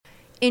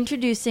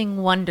Introducing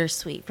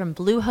Wondersuite from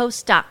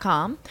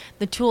Bluehost.com,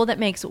 the tool that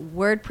makes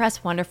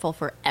WordPress wonderful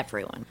for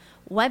everyone.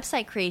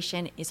 Website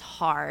creation is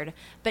hard,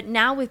 but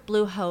now with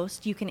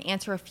Bluehost, you can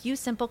answer a few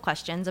simple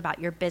questions about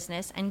your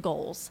business and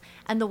goals,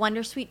 and the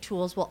Wondersuite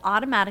tools will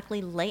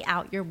automatically lay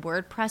out your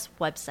WordPress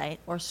website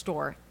or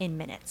store in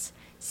minutes.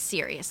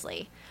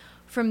 Seriously.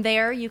 From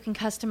there, you can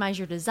customize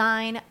your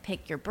design,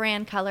 pick your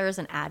brand colors,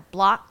 and add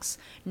blocks.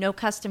 No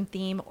custom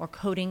theme or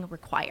coding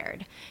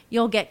required.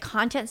 You'll get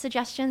content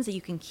suggestions that you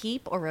can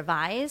keep or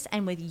revise,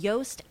 and with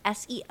Yoast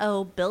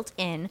SEO built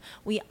in,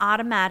 we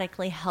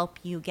automatically help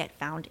you get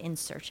found in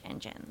search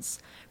engines.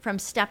 From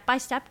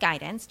step-by-step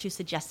guidance to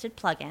suggested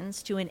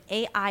plugins to an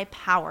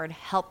AI-powered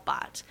help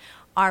bot,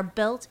 our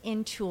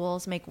built-in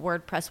tools make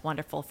WordPress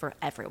wonderful for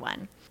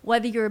everyone.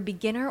 Whether you're a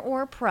beginner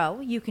or a pro,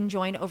 you can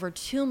join over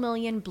 2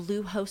 million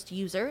Bluehost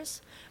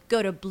users.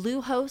 Go to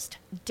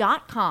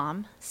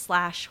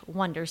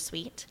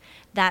bluehost.com/wondersuite.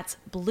 That's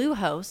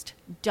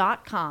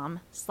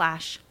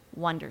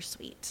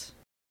bluehost.com/wondersuite.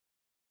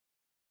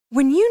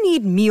 When you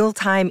need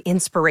mealtime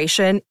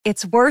inspiration,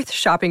 it's worth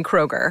shopping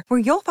Kroger, where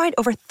you'll find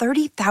over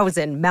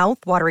 30,000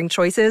 mouth-watering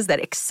choices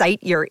that excite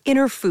your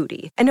inner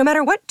foodie. And no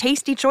matter what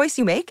tasty choice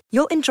you make,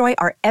 you'll enjoy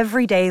our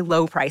everyday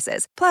low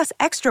prices, plus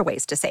extra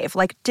ways to save,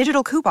 like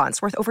digital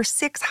coupons worth over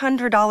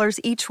 $600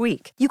 each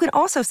week. You can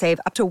also save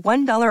up to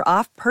 $1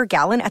 off per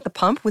gallon at the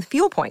pump with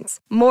fuel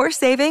points. More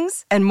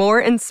savings and more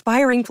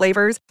inspiring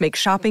flavors make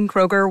shopping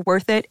Kroger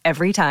worth it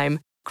every time.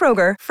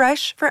 Kroger,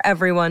 fresh for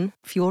everyone.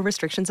 Fuel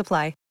restrictions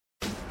apply.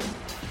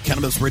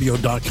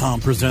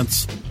 CannabisRadio.com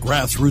presents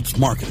Grassroots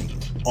Marketing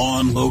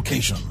on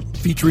Location,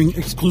 featuring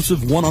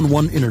exclusive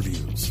one-on-one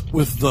interviews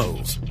with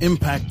those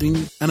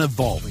impacting and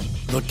evolving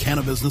the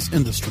cannabis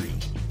industry.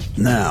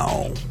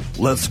 Now,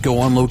 let's go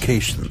on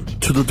location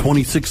to the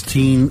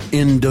 2016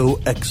 Indo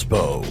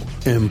Expo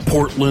in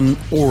Portland,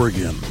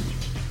 Oregon.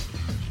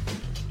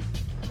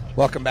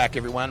 Welcome back,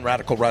 everyone.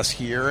 Radical Russ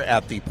here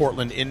at the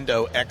Portland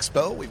Indo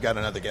Expo. We've got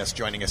another guest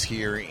joining us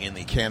here in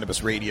the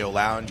Cannabis Radio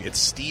Lounge. It's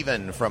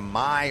Stephen from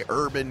My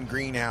Urban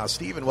Greenhouse.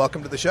 Stephen,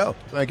 welcome to the show.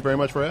 Thank you very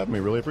much for having me.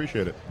 Really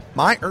appreciate it.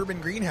 My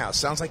Urban Greenhouse.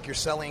 Sounds like you're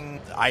selling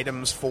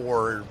items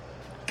for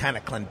kind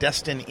of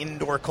clandestine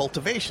indoor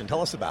cultivation.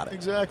 Tell us about it.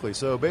 Exactly.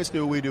 So basically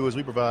what we do is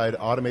we provide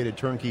automated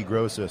turnkey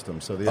grow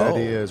systems. So the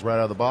idea is right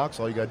out of the box,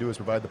 all you got to do is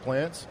provide the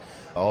plants.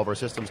 All of our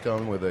systems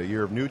come with a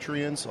year of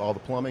nutrients, all the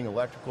plumbing,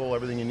 electrical,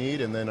 everything you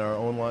need, and then our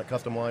own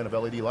custom line of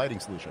LED lighting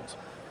solutions.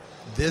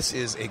 This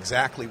is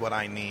exactly what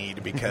I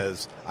need,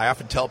 because I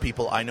often tell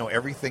people I know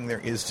everything there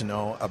is to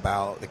know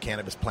about the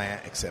cannabis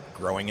plant except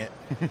growing it.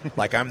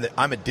 Like I'm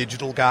a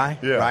digital guy,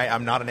 right?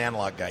 I'm not an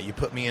analog guy. You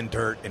put me in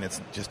dirt and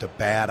it's just a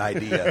bad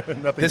idea.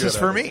 This is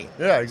for me.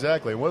 Yeah,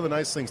 exactly. And one of the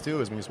nice things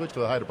too is when you switch to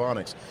the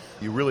hydroponics,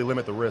 you really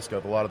limit the risk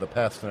of a lot of the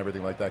pests and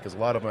everything like that, because a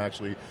lot of them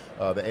actually,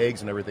 the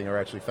eggs and everything are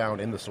actually found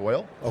in the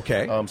soil.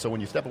 Okay. So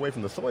when you step away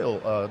from the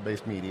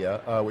soil-based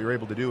media, what you're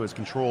able to do is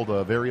control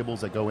the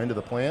variables that go into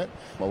the plant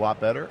a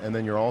lot better. And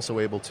then you're also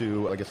able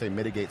to, like I say,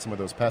 mitigate some of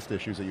those pest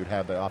issues that you'd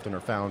have that often are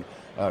found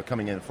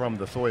coming in from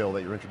the soil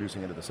that you're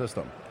introducing into the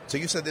system. So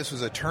you said this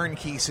was a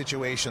turnkey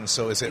situation,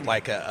 so is it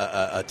like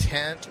a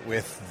tent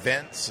with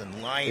vents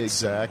and lights?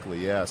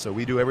 Exactly, yeah. So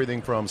we do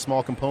everything from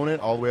small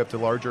component all the way up to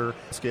larger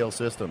scale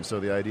systems.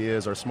 So the idea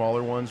is our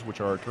smaller ones, which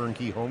are our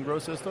turnkey home grow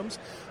systems.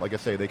 Like I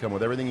say, they come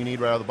with everything you need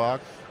right out of the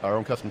box. Our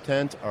own custom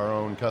tent, our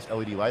own custom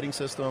LED lighting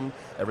system.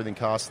 Everything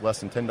costs less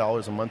than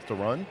 $10 a month to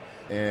run.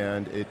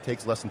 And it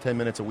takes less than 10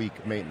 minutes a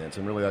week maintenance.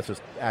 And really that's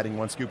just adding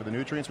one scoop of the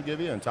nutrients we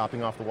give you and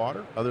topping off the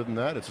water. Other than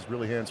that, it's just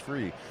really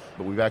hands-free.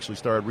 But we've actually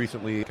started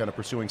recently kind of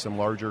pursuing some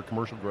larger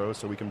commercial grows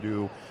so we can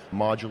do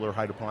modular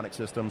hydroponic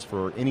systems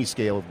for any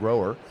scale of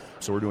grower.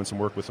 So we're doing some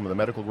work with some of the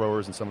medical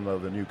growers and some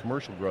of the new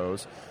commercial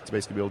grows to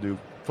basically be able to do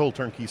full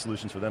turnkey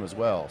solutions for them as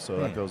well. So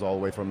that goes all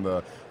the way from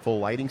the full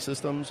lighting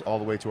systems all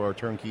the way to our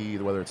turnkey,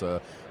 whether it's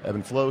a ebb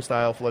and flow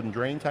style flood and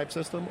drain type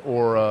system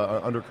or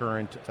an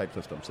undercurrent type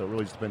system. So it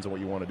really just depends on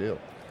what you want to do.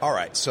 All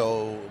right,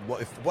 so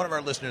if one of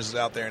our listeners is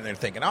out there and they're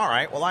thinking, all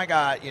right, well, I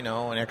got,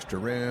 an extra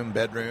room,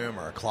 bedroom,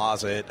 or a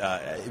closet.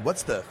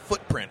 What's the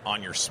footprint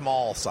on your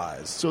small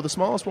size? So the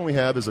smallest one we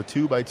have is a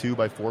 2x2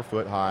 by 4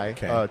 foot high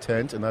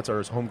tent, and that's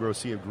our home grow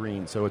Sea of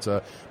Green. So it's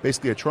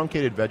basically a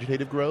truncated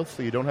vegetative growth,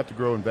 so you don't have to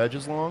grow in veg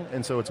as long,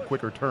 and so it's a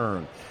quicker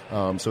turn.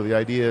 So the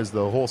idea is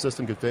the whole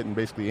system could fit in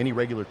basically any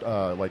regular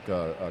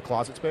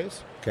closet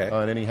space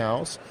in any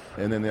house.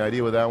 And then the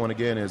idea with that one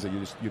again is that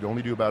you'd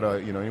only do about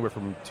anywhere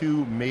from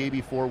 2, maybe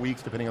 4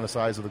 weeks, depending on the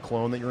size of the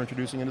clone that you're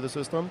introducing into the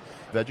system,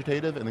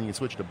 vegetative, and then you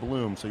switch to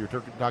bloom. So you're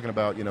talking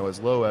about as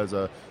low as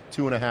a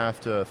 2.5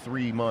 to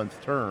 3 month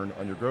turn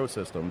on your grow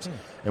systems.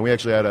 And we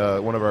actually had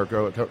one of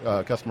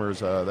our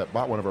customers that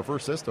bought one of our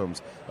first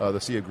systems, the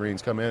Sea of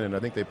Greens, come in, and I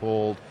think they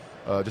pulled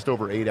just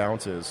over 8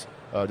 ounces,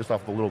 just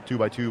off of a little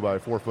 2x2 by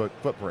 4 foot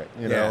footprint,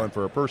 you know, and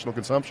for personal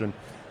consumption,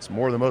 it's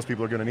more than most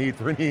people are going to need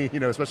for any, you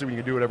know, especially when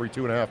you can do it every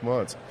 2.5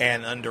 months.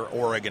 And under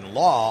Oregon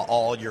law,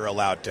 all you're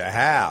allowed to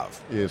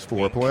have is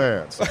 4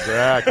 plants.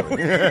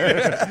 Exactly.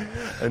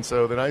 And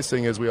so the nice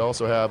thing is we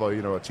also have a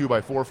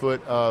 2x4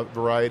 foot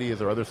variety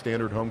is our other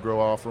standard home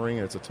grow offering.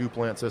 And it's a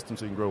 2-plant system,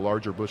 so you can grow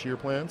larger, bushier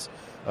plants.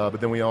 But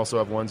then we also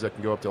have ones that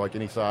can go up to like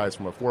any size,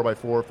 from a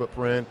 4x4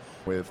 footprint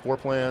with 4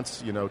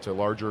 plants, to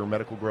larger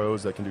medical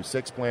grows that can do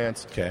 6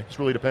 plants. Okay. It just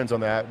really depends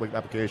on the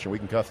application. We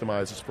can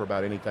customize this for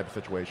about any type of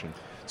situation.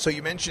 So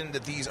you mentioned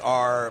that these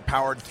are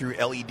powered through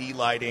LED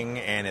lighting,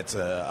 and it's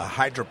a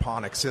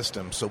hydroponic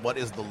system. So what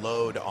is the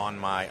load on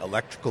my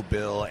electrical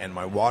bill and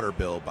my water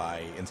bill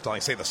by installing,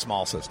 say, the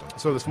small system?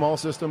 So the small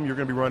system, you're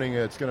going to be running,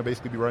 it's going to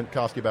basically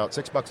cost you about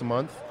 $6 a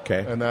month.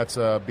 Okay. And that's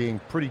being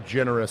pretty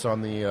generous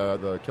on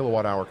the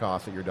kilowatt hour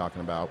cost that you're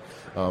talking about.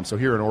 So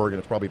here in Oregon,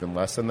 it's probably even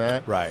less than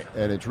that. Right.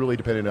 And it's really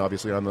dependent,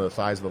 obviously, on the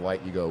size of the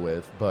light you go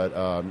with. But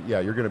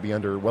you're going to be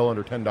well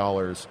under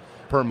 $10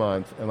 per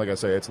month. And like I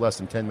say, it's less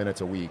than 10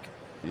 minutes a week.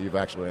 You've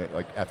actually,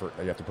 effort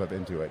that you have to put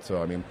into it.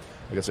 So, I mean,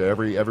 like I said,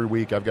 every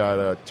week I've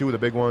got 2 of the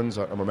big ones.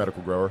 I'm a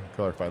medical grower,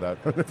 clarify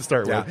that to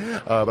start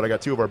with. But I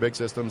got 2 of our big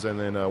systems and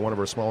then one of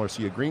our smaller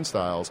Sea of Green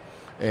styles.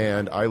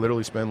 And I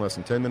literally spend less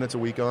than 10 minutes a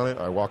week on it.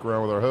 I walk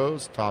around with our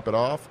hose, top it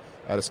off,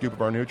 add a scoop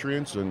of our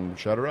nutrients, and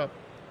shut her up.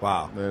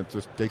 Wow. And it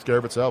just takes care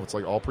of itself. It's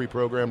like all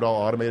pre-programmed,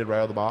 all automated right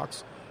out of the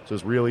box. So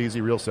it's real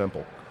easy, real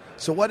simple.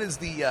 So what is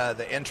the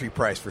entry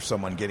price for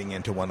someone getting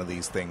into one of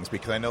these things?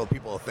 Because I know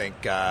people think,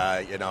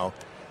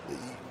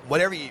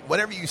 whatever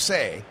you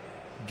say,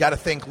 got to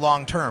think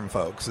long term,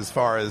 folks, as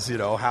far as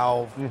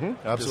how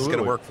this is going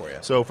to work for you.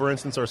 So, for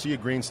instance, our Sea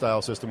of Green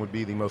style system would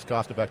be the most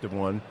cost-effective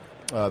one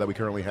that we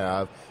currently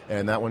have,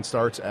 and that one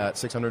starts at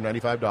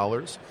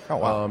 $695. Oh,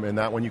 wow. And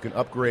that one you can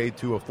upgrade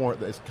to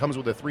it comes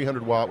with a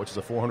 300 watt, which is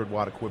a 400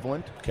 watt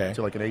equivalent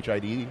to like an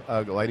HID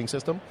lighting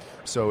system.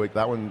 So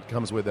that one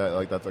comes with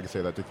like I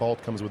say, that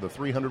default comes with a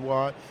 300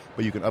 watt,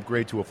 but you can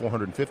upgrade to a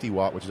 450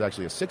 watt, which is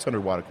actually a 600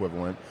 watt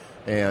equivalent,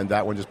 and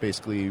that one just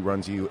basically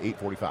runs you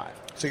 $845.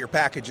 So your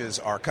packages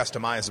are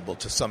customizable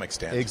to some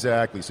extent.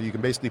 Exactly. So you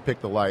can basically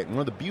pick the light. And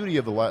one of the beauty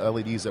of the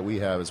LEDs that we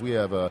have is we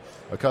have a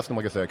custom,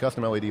 like I said, a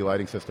custom LED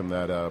lighting system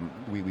that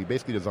we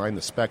basically designed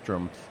the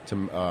spectrum to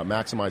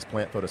maximize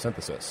plant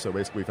photosynthesis. So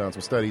basically we found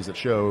some studies that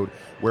showed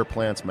where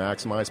plants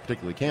maximize,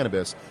 particularly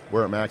cannabis,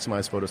 where it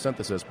maximized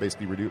photosynthesis,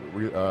 basically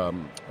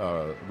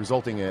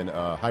resulting in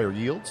higher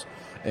yields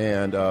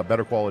and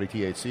better quality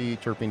THC,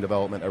 terpene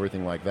development,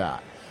 everything like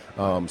that.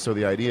 So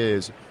the idea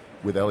is,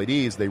 with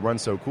LEDs, they run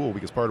so cool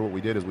because part of what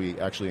we did is we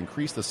actually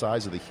increased the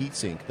size of the heat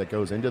sink that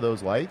goes into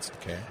those lights.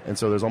 Okay. And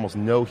so there's almost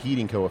no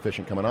heating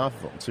coefficient coming off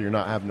of them. So you're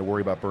not having to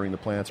worry about burning the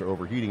plants or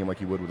overheating them like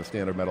you would with a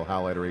standard metal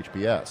halide or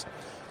HPS.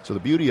 So the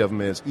beauty of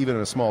them is, even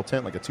in a small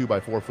tent, like a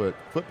 2x4 foot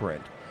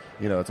footprint,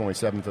 it's only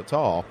 7 foot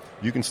tall,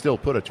 you can still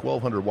put a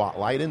 1200 watt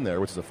light in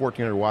there, which is a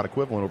 1400 watt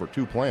equivalent over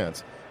 2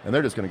 plants, and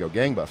they're just going to go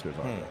gangbusters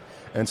on it.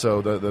 And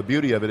so the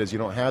beauty of it is you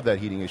don't have that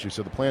heating issue,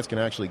 so the plants can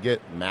actually get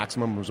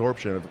maximum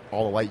absorption of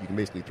all the light you can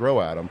basically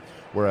throw at them,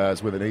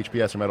 whereas with an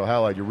HPS or metal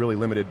halide, you're really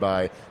limited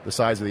by the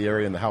size of the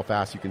area and how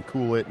fast you can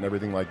cool it and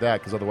everything like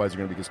that, because otherwise you're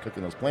going to be just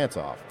cooking those plants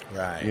off.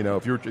 Right.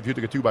 If you took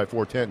a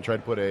 2x4 tent and tried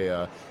to put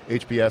a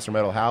HPS or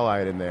metal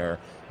halide in there,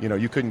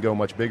 you couldn't go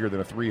much bigger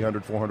than a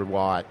 300, 400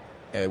 watt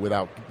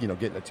without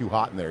getting it too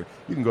hot in there.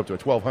 You can go up to a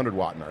 1200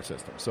 watt in our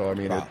system. So I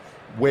mean, wow.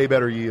 Way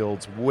better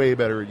yields, way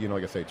better,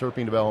 like I say,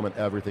 terpene development,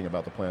 everything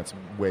about the plants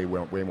way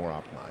more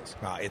optimized.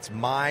 Wow, it's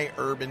My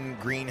Urban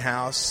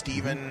Greenhouse.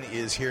 Stephen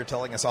is here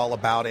telling us all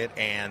about it,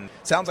 and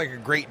sounds like a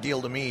great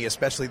deal to me,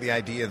 especially the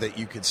idea that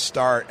you could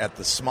start at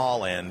the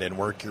small end and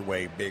work your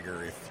way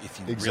bigger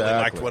if you really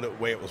liked the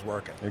way it was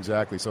working.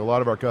 Exactly. So a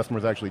lot of our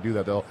customers actually do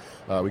that.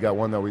 We got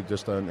one that we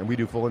just done, and we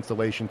do full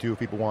installation too if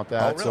people want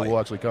that. Oh, really? So we'll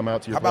actually come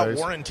out to your place. How about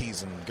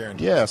warranties and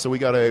guarantees? Yeah, so we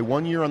got a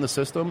 1 year on the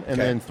system and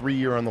then 3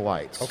 year on the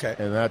lights. Okay.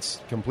 And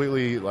that's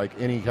completely like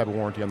any type of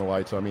warranty on the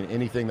lights. So, I mean,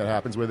 anything that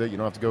happens with it, you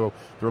don't have to go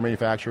through a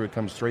manufacturer. It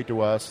comes straight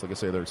to us. Like I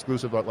say, they're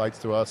exclusive lights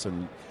to us,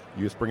 and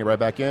you just bring it right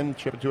back in,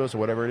 ship it to us or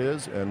whatever it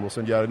is, and we'll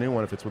send you out a new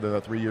one if it's within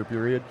a 3 year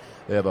period.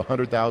 They have a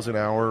 100,000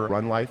 hour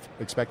run life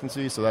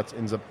expectancy, so that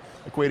ends up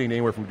equating to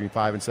anywhere from between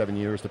 5 and 7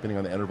 years, depending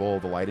on the interval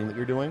of the lighting that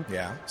you're doing.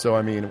 Yeah. So,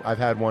 I mean, I've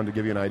had one, to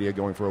give you an idea,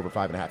 going for over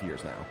 5.5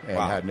 years now, and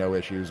wow. had no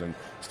issues, and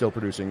still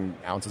producing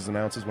ounces and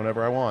ounces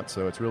whenever I want.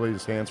 So it's really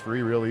just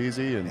hands-free, real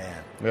easy, and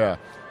yeah.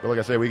 But like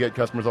I say, we get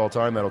customers all the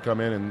time that'll come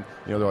in and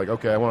they're like,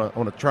 okay, I want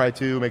to try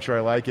to make sure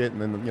I like it,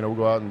 and then we'll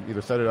go out and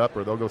either set it up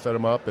or they'll go set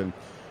them up, and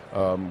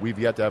We've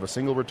yet to have a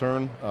single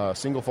return,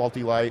 single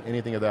faulty light,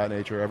 anything of that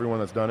nature. Everyone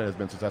that's done it has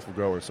been successful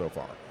growers so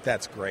far.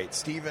 That's great.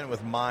 Stephen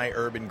with My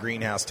Urban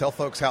Greenhouse. Tell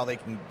folks how they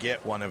can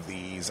get one of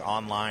these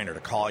online or to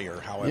call you or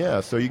however.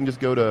 Yeah, so you can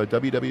just go to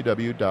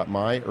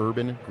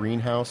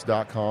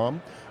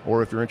www.myurbangreenhouse.com.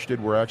 Or if you're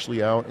interested, we're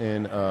actually out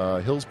in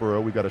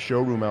Hillsboro. We've got a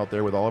showroom out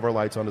there with all of our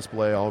lights on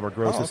display, all of our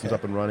grow systems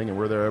up and running, and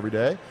we're there every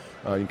day.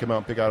 You can come out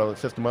and pick out a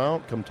system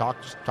out, come talk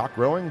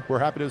growing. We're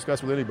happy to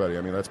discuss with anybody.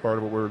 I mean, that's part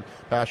of what we're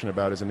passionate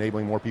about, is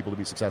enabling more people to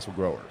be successful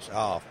growers.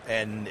 Oh,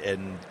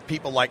 and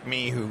people like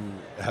me who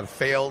have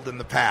failed in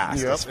the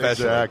past, yep,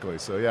 especially. Exactly.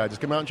 So, yeah, just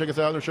come out and check us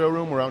out in the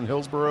showroom. We're out in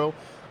Hillsboro,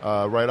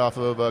 right off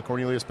of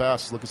Cornelius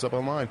Pass. Look us up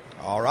online.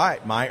 All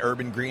right,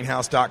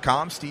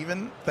 myurbangreenhouse.com.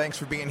 Stephen, thanks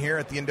for being here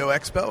at the Indo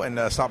Expo and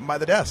stopping by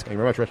the desk. Thank you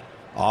very much, Rich.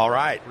 All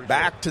right,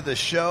 back to the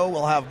show.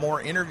 We'll have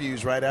more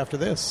interviews right after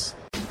this.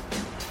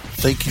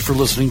 Thank you for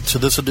listening to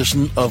this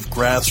edition of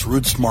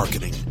Grassroots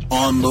Marketing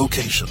on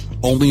location,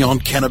 only on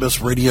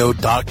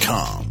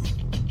CannabisRadio.com.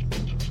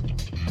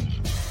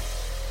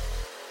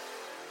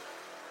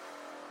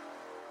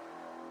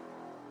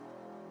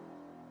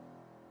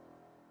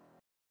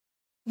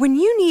 When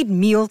you need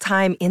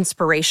mealtime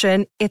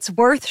inspiration, it's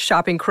worth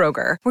shopping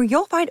Kroger, where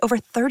you'll find over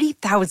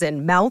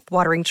 30,000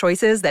 mouth-watering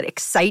choices that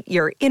excite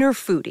your inner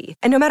foodie.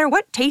 And no matter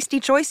what tasty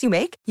choice you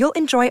make, you'll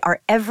enjoy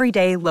our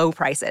everyday low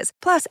prices,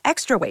 plus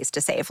extra ways to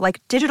save,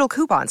 like digital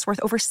coupons worth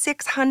over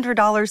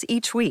 $600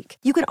 each week.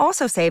 You can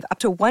also save up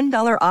to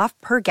 $1 off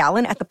per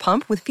gallon at the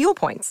pump with fuel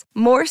points.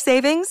 More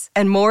savings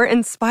and more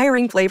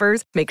inspiring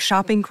flavors make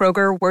shopping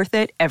Kroger worth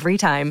it every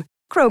time.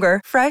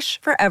 Kroger,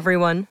 fresh for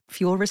everyone.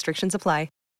 Fuel restrictions apply.